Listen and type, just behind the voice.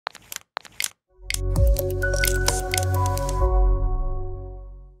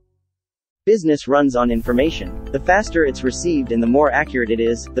Business runs on information. The faster it's received and the more accurate it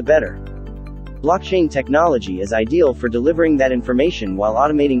is, the better. Blockchain technology is ideal for delivering that information while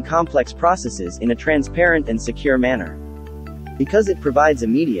automating complex processes in a transparent and secure manner. Because it provides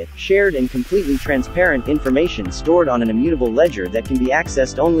immediate, shared and completely transparent information stored on an immutable ledger that can be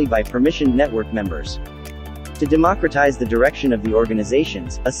accessed only by permissioned network members. To democratize the direction of the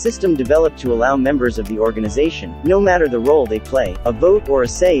organizations, a system developed to allow members of the organization, no matter the role they play, a vote or a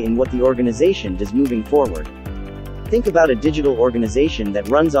say in what the organization does moving forward. Think about a digital organization that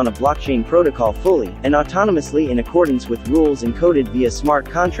runs on a blockchain protocol fully and autonomously in accordance with rules encoded via smart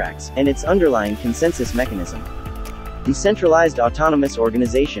contracts, and its underlying consensus mechanism. Decentralized Autonomous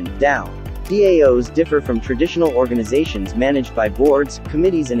Organization, DAO. DAOs differ from traditional organizations managed by boards,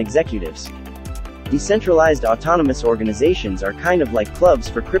 committees and executives. Decentralized autonomous organizations are kind of like clubs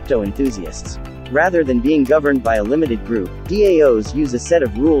for crypto enthusiasts. Rather than being governed by a limited group, DAOs use a set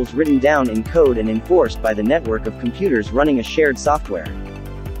of rules written down in code and enforced by the network of computers running a shared software.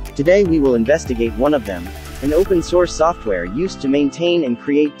 Today we will investigate one of them, an open-source software used to maintain and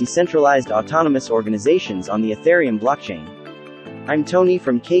create decentralized autonomous organizations on the Ethereum blockchain. I'm Tony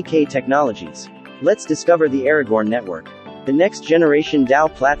from KK Technologies. Let's discover the ARAGON network, the next-generation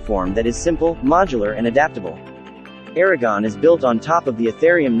DAO platform that is simple, modular and adaptable. ARAGON is built on top of the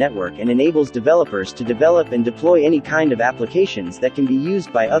Ethereum network and enables developers to develop and deploy any kind of applications that can be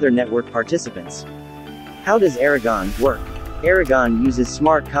used by other network participants. How does ARAGON work? ARAGON uses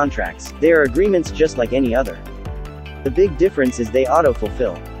smart contracts. They are agreements just like any other. The big difference is they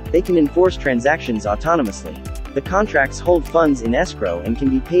auto-fulfill. They can enforce transactions autonomously. The contracts hold funds in escrow and can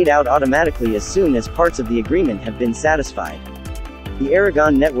be paid out automatically as soon as parts of the agreement have been satisfied. The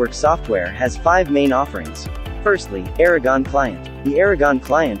ARAGON network software has 5 main offerings. Firstly, ARAGON Client. The ARAGON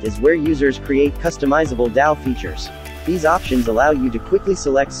Client is where users create customizable DAO features. These options allow you to quickly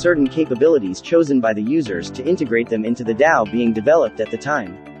select certain capabilities chosen by the users to integrate them into the DAO being developed at the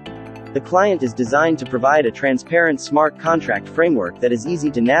time. The client is designed to provide a transparent smart contract framework that is easy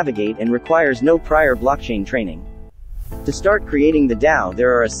to navigate and requires no prior blockchain training. To start creating the DAO,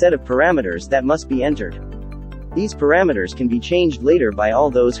 there are a set of parameters that must be entered. These parameters can be changed later by all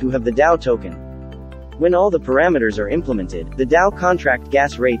those who have the DAO token. When all the parameters are implemented, the DAO contract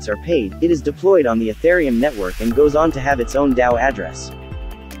gas rates are paid, it is deployed on the Ethereum network and goes on to have its own DAO address.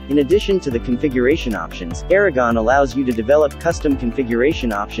 In addition to the configuration options, ARAGON allows you to develop custom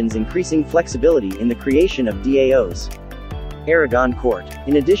configuration options, increasing flexibility in the creation of DAOs. ARAGON Court.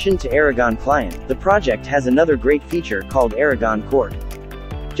 In addition to ARAGON Client, the project has another great feature called ARAGON Court.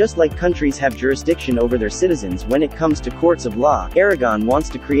 Just like countries have jurisdiction over their citizens when it comes to courts of law, ARAGON wants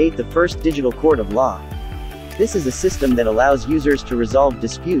to create the first digital court of law. This is a system that allows users to resolve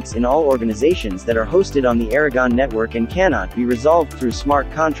disputes in all organizations that are hosted on the ARAGON network and cannot be resolved through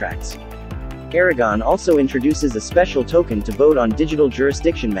smart contracts. ARAGON also introduces a special token to vote on digital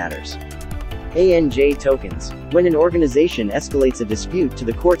jurisdiction matters. ANJ tokens. When an organization escalates a dispute to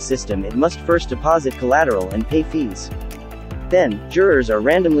the court system, it must first deposit collateral and pay fees. Then, jurors are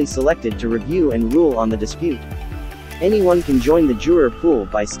randomly selected to review and rule on the dispute. Anyone can join the juror pool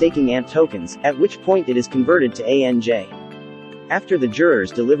by staking ANT tokens, at which point it is converted to ANJ. After the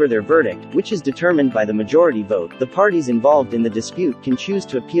jurors deliver their verdict, which is determined by the majority vote, the parties involved in the dispute can choose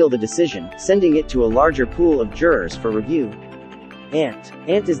to appeal the decision, sending it to a larger pool of jurors for review. ANT.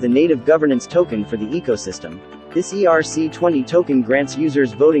 ANT is the native governance token for the ecosystem. This ERC20 token grants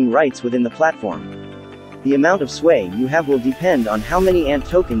users voting rights within the platform. The amount of sway you have will depend on how many ANT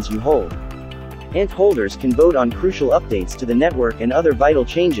tokens you hold. ANT holders can vote on crucial updates to the network and other vital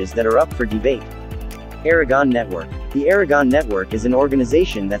changes that are up for debate. ARAGON Network. The ARAGON Network is an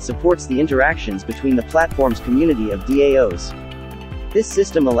organization that supports the interactions between the platform's community of DAOs. This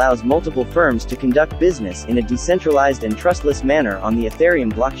system allows multiple firms to conduct business in a decentralized and trustless manner on the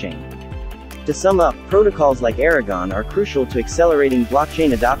Ethereum blockchain. To sum up, protocols like ARAGON are crucial to accelerating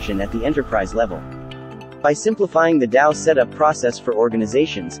blockchain adoption at the enterprise level. By simplifying the DAO setup process for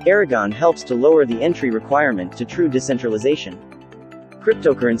organizations, ARAGON helps to lower the entry requirement to true decentralization.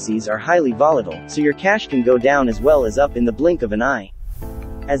 Cryptocurrencies are highly volatile, so your cash can go down as well as up in the blink of an eye.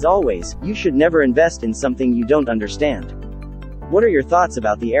 As always, you should never invest in something you don't understand. What are your thoughts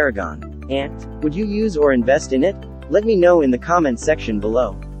about the ARAGON ANT? Would you use or invest in it? Let me know in the comments section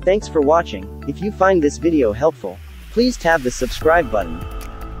below. Thanks for watching. If you find this video helpful, please tap the subscribe button.